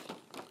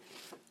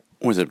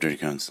What's up, Dirty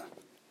Cons?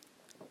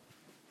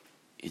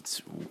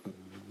 It's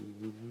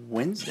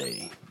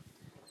Wednesday,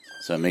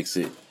 so it makes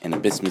it an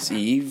Abysmus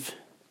Eve,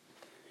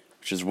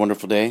 which is a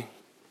wonderful day.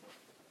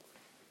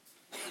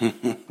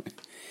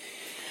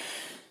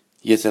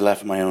 Yes, I laugh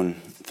at my own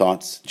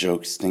thoughts,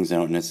 jokes, things I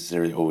don't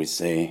necessarily always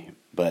say,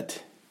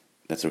 but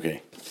that's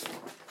okay.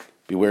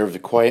 Beware of the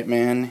Quiet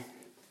Man.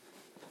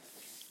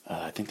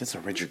 I think that's a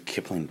Rudyard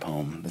Kipling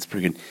poem. That's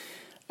pretty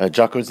good.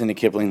 Jocko's into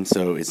Kipling,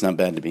 so it's not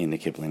bad to be into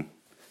Kipling.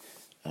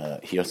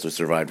 He also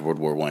survived World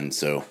War I,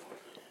 so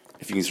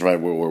if you can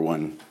survive World War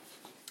I,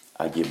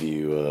 I give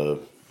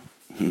you,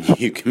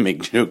 you can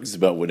make jokes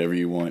about whatever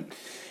you want,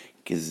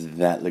 because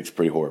that looks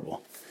pretty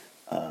horrible.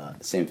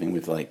 Same thing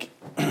with,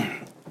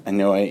 I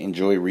know I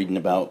enjoy reading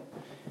about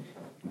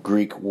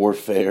Greek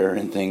warfare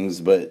and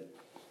things, but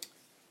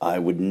I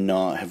would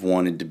not have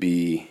wanted to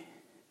be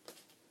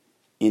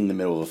in the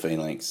middle of a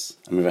phalanx.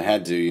 I mean, if I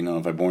had to,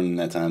 if I born in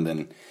that time,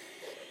 then,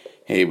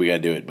 hey, we gotta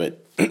do it.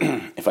 But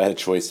if I had a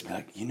choice to be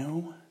like,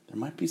 there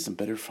might be some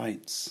better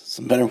fights,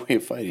 some better way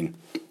of fighting.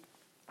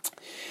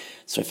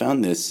 So I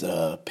found this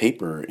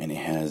paper, and it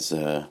has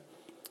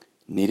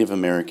Native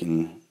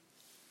American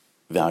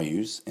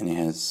values, and it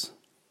has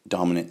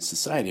dominant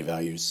society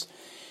values.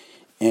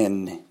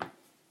 And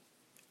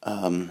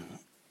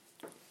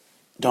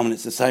dominant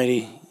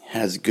society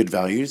has good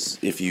values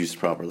if used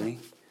properly.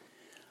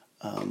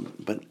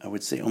 But I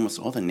would say almost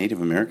all the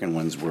Native American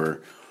ones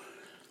were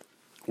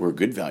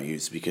good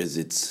values because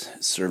it's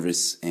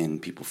service and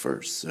people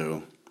first.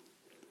 So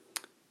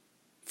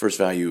first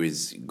value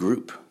is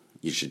group.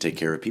 You should take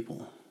care of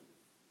people.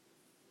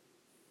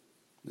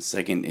 The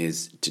second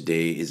is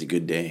today is a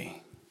good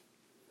day.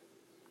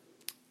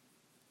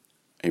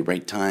 A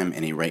right time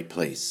and a right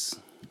place.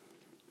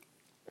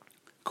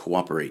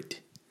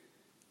 Cooperate.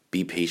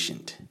 Be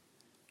patient.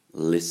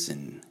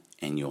 Listen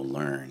and you'll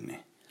learn.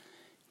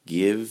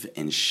 Give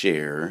and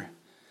share.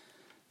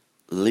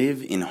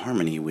 Live in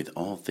harmony with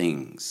all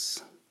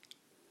things.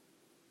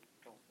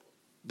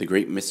 The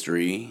great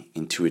mystery,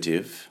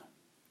 intuitive.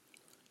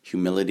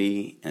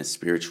 Humility and a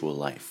spiritual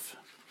life.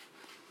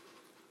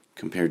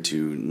 Compared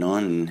to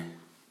non-Indian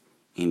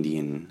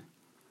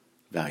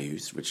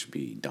values, which would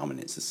be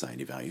dominant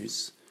society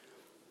values.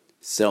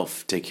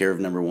 Self, take care of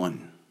number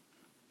one.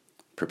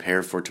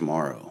 Prepare for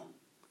tomorrow.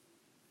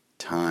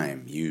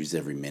 Time, use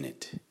every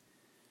minute.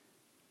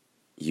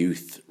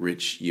 Youth,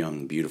 rich,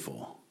 young,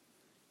 beautiful.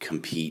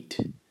 Compete.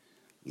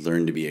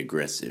 Learn to be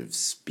aggressive.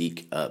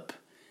 Speak up.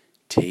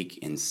 Take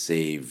and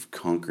save.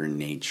 Conquer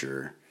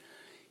nature.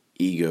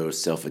 Ego,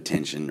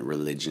 self-attention,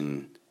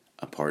 religion,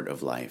 a part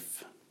of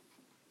life.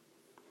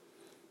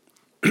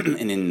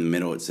 And in the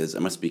middle it says, I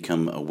must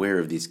become aware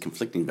of these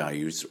conflicting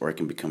values or I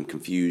can become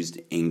confused,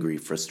 angry,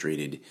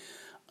 frustrated,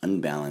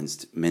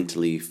 unbalanced,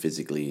 mentally,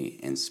 physically,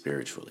 and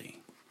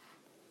spiritually.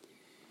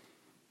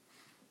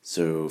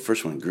 So,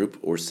 first one, group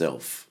or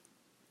self.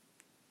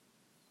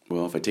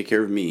 Well, if I take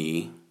care of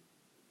me,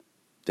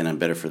 then I'm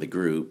better for the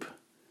group.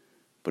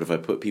 But if I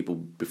put people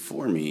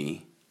before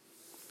me,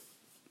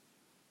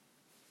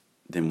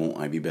 then won't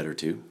I be better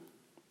too?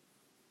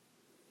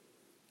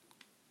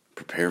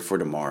 Prepare for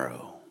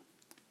tomorrow.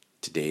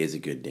 Today is a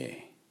good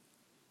day.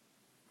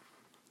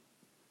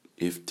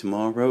 If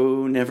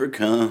tomorrow never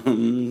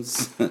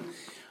comes.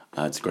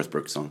 It's a Garth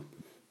Brooks song.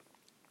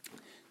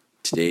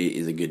 Today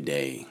is a good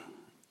day.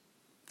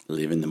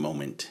 Live in the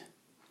moment.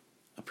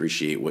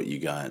 Appreciate what you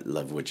got.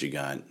 Love what you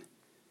got.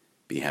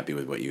 Be happy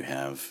with what you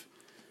have.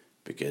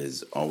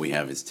 Because all we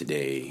have is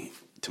today.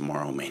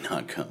 Tomorrow may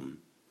not come.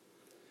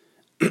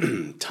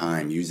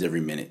 Time. Use every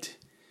minute.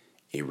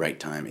 A right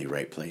time, a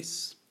right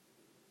place.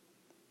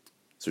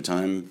 So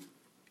time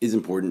is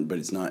important, but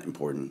it's not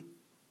important.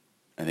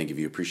 I think if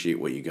you appreciate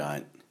what you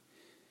got,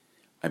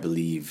 I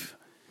believe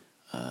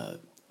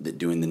that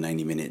doing the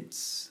 90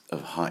 minutes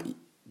of hot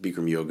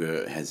Bikram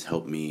yoga has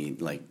helped me.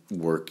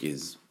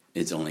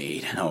 It's only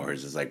 8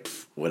 hours.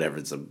 It's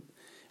whatever.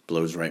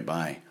 Blows right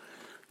by,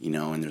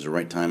 and there's a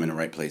right time and a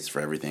right place for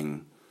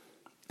everything.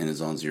 And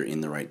as long as you're in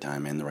the right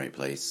time and the right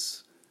place,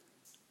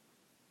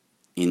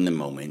 in the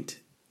moment,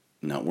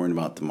 not worrying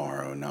about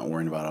tomorrow, not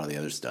worrying about all the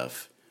other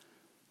stuff,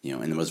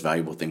 and the most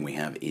valuable thing we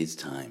have is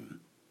time.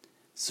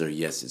 So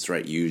yes, it's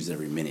right, use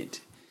every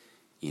minute.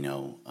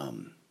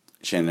 Shannon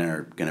and I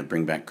are going to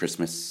bring back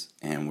Christmas,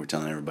 and we're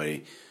telling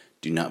everybody,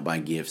 do not buy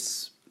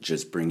gifts,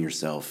 just bring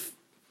yourself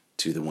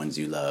to the ones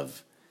you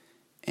love,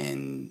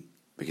 and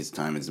because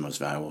time is the most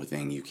valuable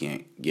thing you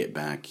can't get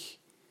back,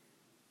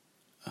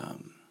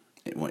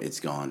 it's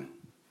gone.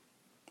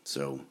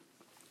 So,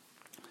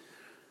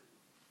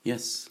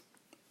 yes.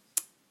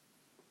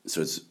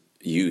 So it's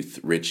youth,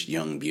 rich,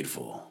 young,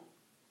 beautiful.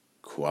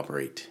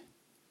 Cooperate.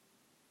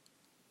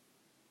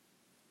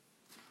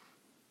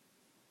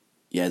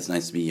 Yeah, it's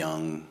nice to be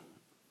young.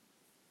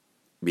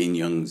 Being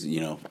young's, I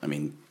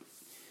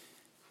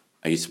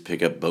used to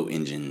pick up boat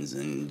engines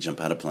and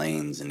jump out of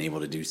planes and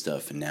able to do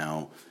stuff, and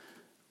now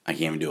I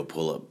can't even do a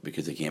pull-up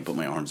because I can't put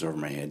my arms over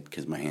my head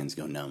because my hands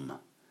go numb.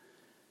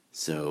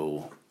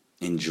 So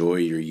enjoy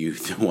your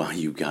youth while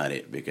you got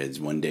it, because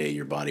one day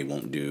your body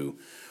won't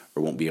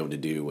be able to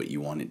do what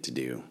you want it to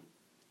do.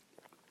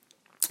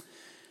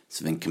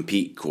 So then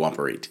compete,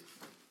 cooperate.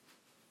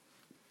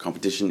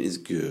 Competition is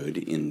good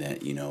in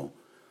that,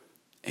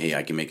 hey,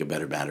 I can make a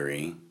better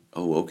battery.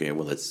 Oh, okay,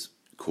 well, let's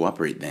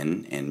cooperate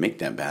then and make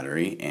that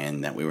battery,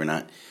 and that way we're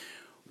not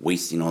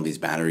wasting all these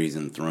batteries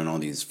and throwing all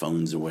these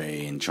phones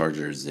away and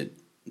chargers that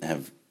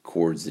have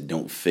cords that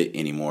don't fit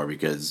anymore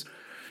because,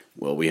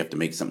 well, we have to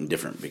make something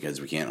different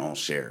because we can't all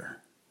share.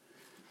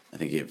 I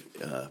think if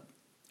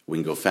we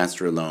can go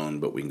faster alone,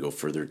 but we can go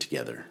further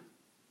together.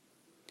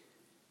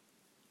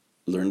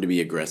 Learn to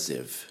be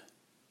aggressive.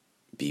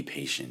 Be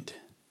patient.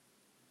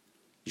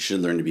 You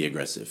should learn to be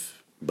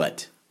aggressive,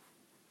 but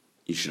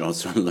you should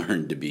also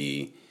learn to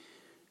be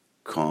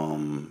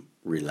calm,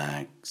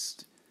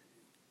 relaxed,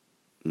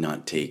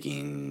 not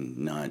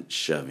taking, not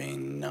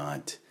shoving,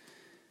 not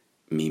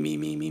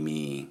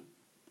me.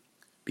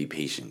 Be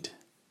patient.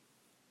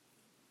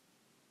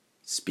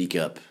 Speak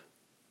up.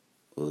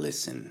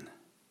 Listen.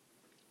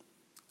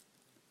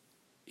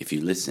 If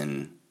you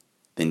listen,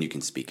 then you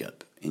can speak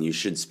up. And you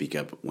should speak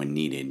up when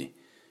needed,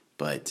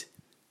 but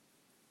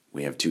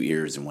we have 2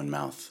 ears and 1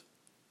 mouth.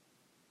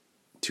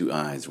 2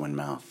 eyes, 1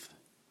 mouth.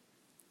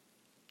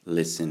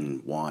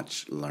 Listen,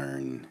 watch,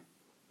 learn,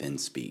 then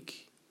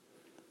speak.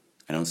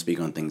 I don't speak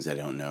on things I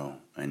don't know.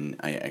 And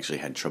I actually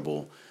had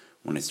trouble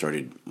when I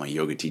started my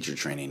yoga teacher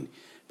training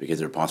because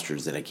there are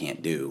postures that I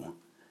can't do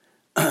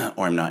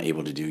or I'm not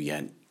able to do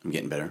yet. I'm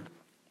getting better.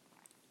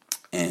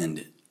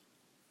 And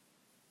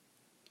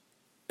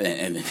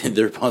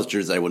there are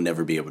postures I will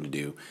never be able to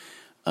do.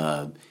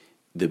 The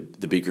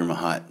Bikram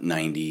Mahat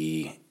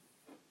 90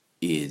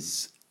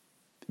 is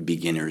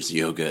beginner's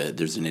yoga.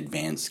 There's an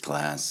advanced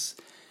class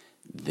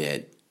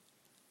that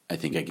I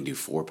think I can do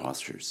 4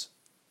 postures.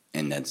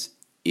 And that's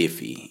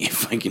iffy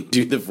if I can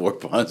do the 4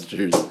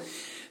 postures.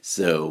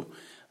 So,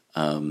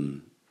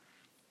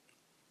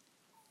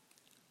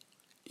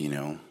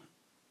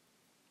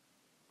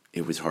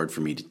 it was hard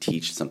for me to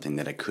teach something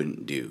that I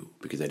couldn't do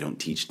because I don't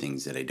teach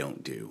things that I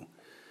don't do.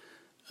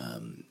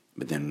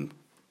 But then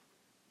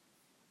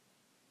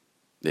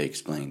they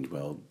explained,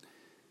 well,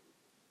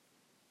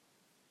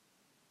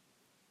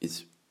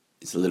 it's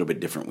a little bit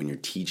different when you're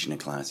teaching a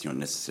class. You don't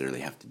necessarily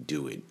have to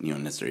do it. You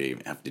don't necessarily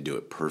have to do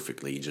it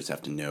perfectly. You just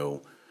have to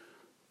know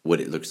what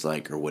it looks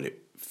like or what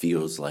it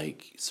feels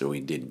like. So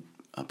we did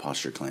a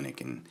posture clinic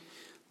and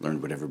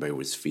learned what everybody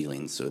was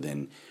feeling. So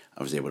then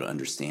I was able to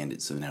understand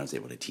it. So then I was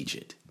able to teach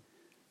it.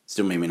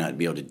 Still may not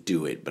be able to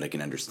do it, but I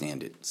can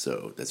understand it.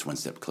 So that's one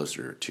step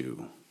closer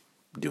to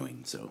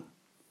doing. So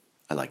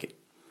I like it.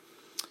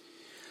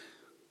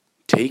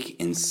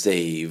 Take and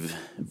save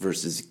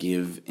versus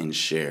give and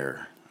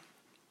share.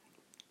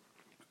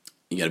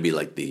 You got to be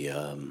like the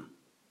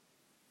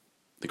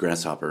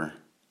grasshopper.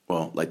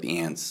 Well, like the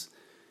ants.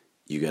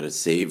 You got to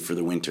save for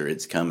the winter.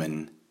 It's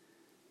coming.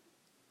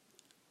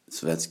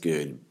 So that's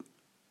good.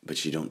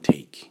 But you don't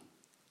take.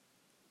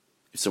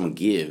 If someone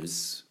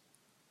gives,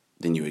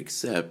 then you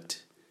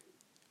accept,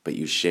 but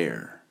you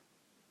share.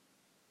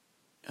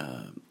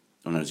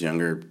 When I was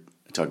younger,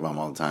 I talk about them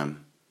all the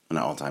time. Well,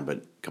 not all the time, but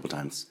a couple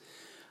times.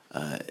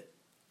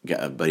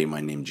 Got a buddy of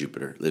mine named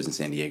Jupiter. Lives in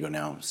San Diego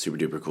now. Super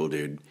duper cool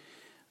dude.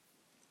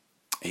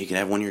 Hey, can I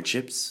have one of your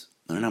chips?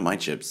 No, they're not my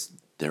chips.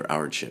 They're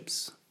our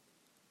chips.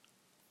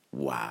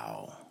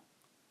 Wow.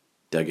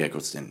 Doug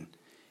Eccleston.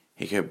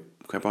 Hey, could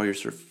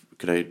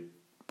I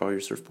borrow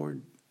your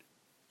surfboard?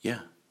 Yeah.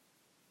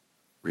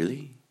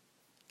 Really?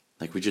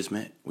 Like we just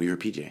met. We were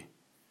PJ.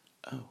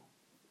 Oh.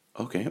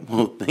 Okay.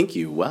 Well, thank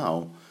you.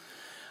 Wow.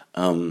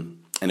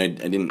 And I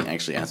didn't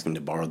actually ask him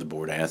to borrow the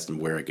board. I asked him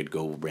where I could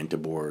go rent a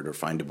board or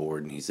find a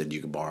board, and he said,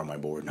 you could borrow my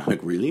board. And I'm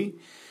like, really?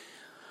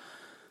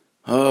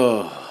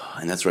 Oh,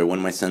 and that's right. One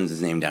of my sons is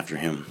named after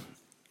him.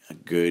 A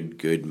good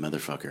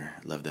motherfucker.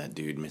 Love that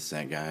dude. Miss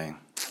that guy.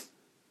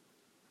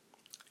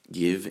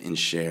 Give and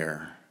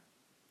share.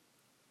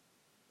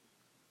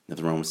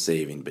 Nothing wrong with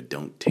saving, but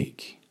don't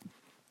take.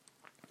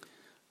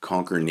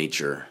 Conquer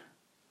nature.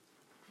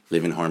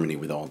 Live in harmony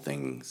with all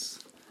things.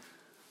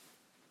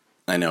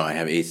 I know I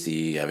have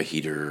AC, I have a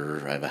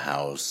heater, I have a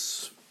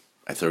house,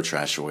 I throw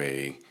trash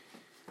away,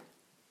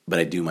 but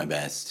I do my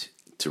best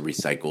to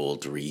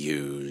recycle, to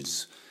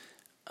reuse.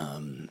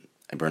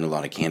 I burn a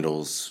lot of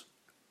candles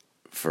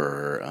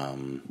for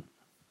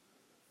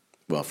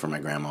my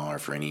grandma or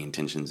for any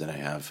intentions that I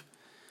have.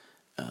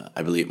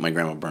 I believe my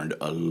grandma burned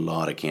a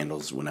lot of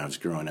candles when I was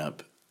growing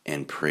up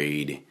and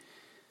prayed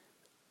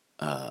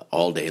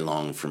all day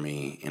long for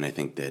me, and I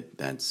think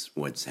that's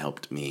what's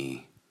helped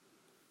me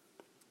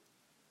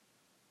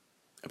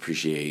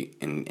appreciate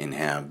and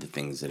have the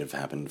things that have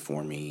happened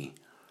for me,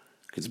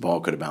 because the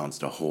ball could have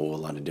bounced a whole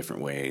lot of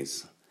different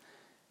ways,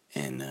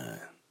 and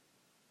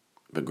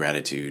but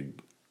gratitude,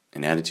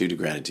 an attitude of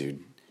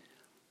gratitude,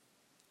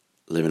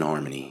 live in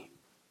harmony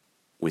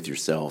with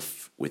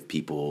yourself, with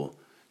people,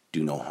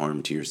 do no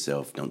harm to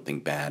yourself, don't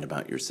think bad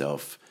about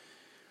yourself,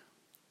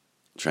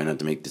 try not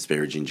to make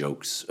disparaging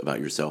jokes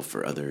about yourself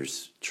or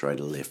others, try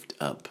to lift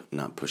up,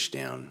 not push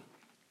down.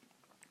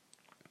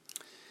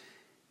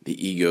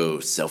 the ego,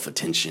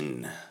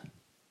 self-attention,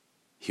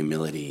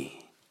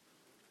 humility.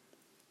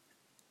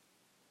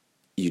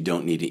 You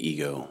don't need an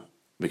ego,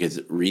 because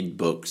read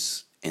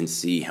books and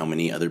see how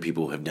many other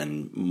people have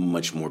done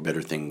much more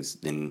better things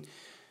than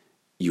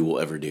you will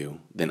ever do,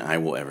 than I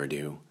will ever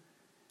do,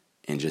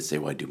 and just say,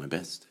 well, I do my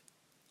best.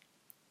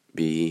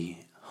 Be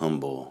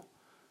humble,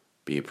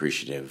 be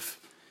appreciative,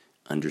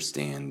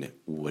 understand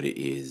what it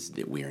is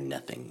that we are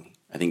nothing.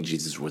 I think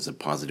Jesus was a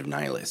positive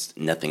nihilist.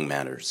 Nothing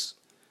matters,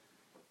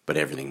 but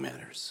everything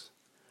matters,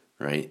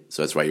 right?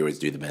 So that's why you always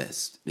do the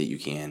best that you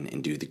can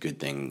and do the good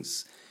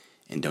things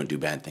and don't do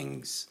bad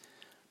things.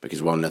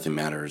 Because while nothing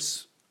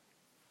matters,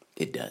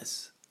 it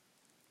does,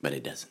 but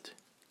it doesn't.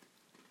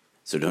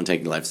 So don't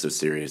take life so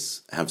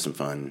serious. Have some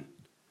fun.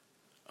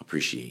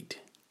 Appreciate.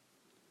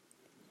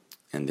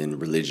 And then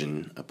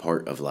religion, a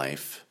part of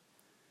life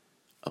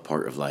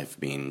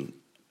being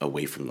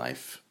away from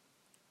life,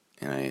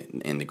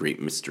 and the great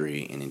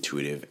mystery and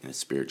intuitive and a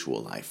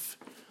spiritual life.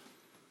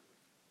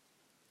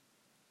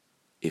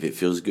 If it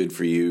feels good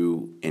for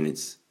you and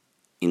it's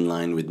in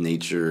line with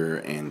nature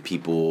and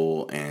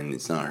people and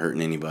it's not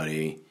hurting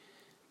anybody,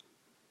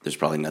 there's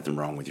probably nothing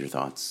wrong with your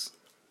thoughts.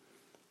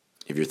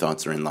 If your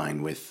thoughts are in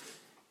line with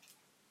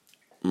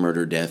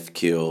murder, death,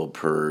 kill,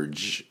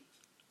 purge,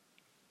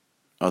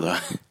 although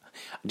I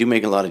do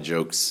make a lot of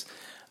jokes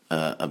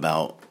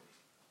about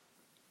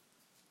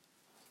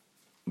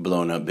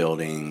blowing up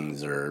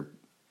buildings or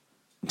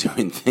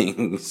doing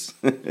things.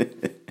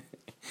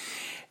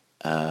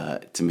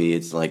 To me,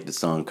 it's like the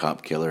song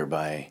Cop Killer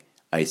by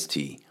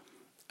Ice-T.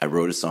 I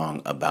wrote a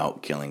song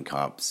about killing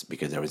cops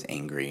because I was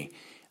angry.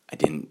 I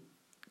didn't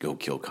go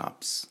kill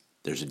cops.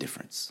 There's a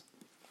difference.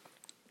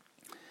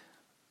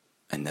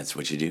 And that's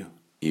what you do.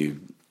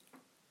 You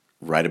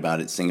write about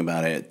it, sing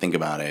about it, think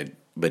about it,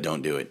 but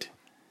don't do it.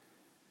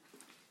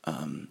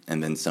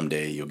 And then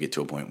someday you'll get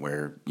to a point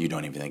where you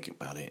don't even think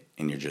about it,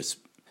 and you're just,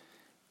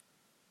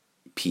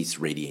 peace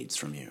radiates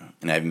from you.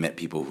 And I've met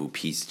people who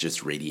peace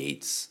just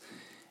radiates,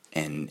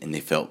 and they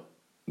felt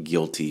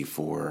guilty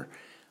for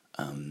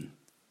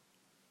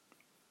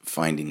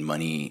finding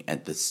money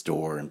at the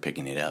store and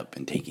picking it up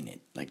and taking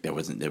it. Like that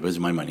wasn't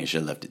my money. I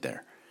should have left it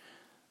there.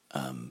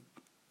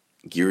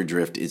 Gear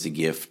drift is a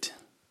gift,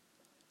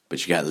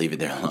 but you got to leave it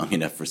there long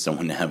enough for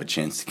someone to have a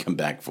chance to come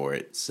back for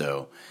it.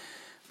 So,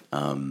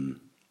 have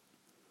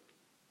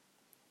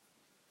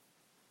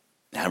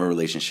a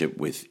relationship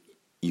with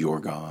your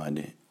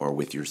God or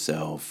with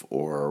yourself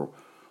or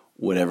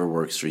whatever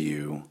works for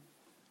you.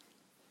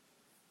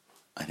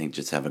 I think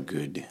just have a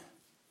good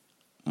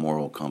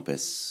moral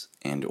compass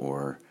and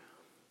or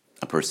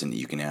a person that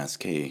you can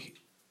ask, hey,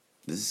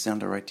 does this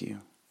sound all right to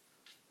you?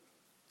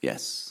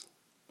 Yes.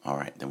 All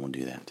right, then we'll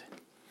do that.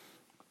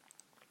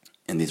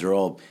 And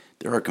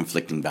there are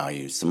conflicting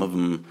values. Some of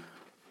them,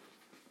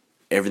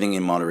 everything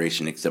in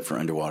moderation except for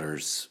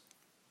underwaters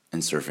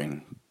and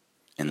surfing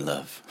and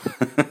love.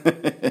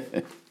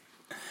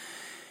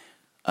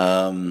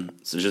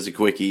 So just a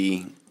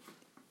quickie,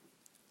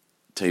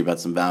 tell you about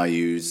some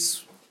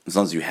values. As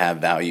long as you have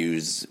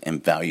values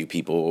and value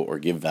people or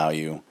give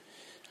value,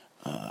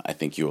 I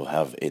think you will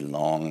have a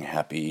long,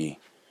 happy,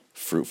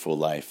 fruitful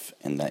life,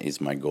 and that is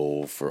my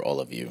goal for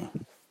all of you.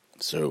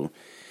 So,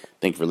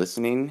 thank you for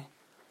listening,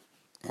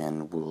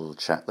 and we'll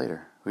chat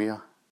later. Hoo-yah.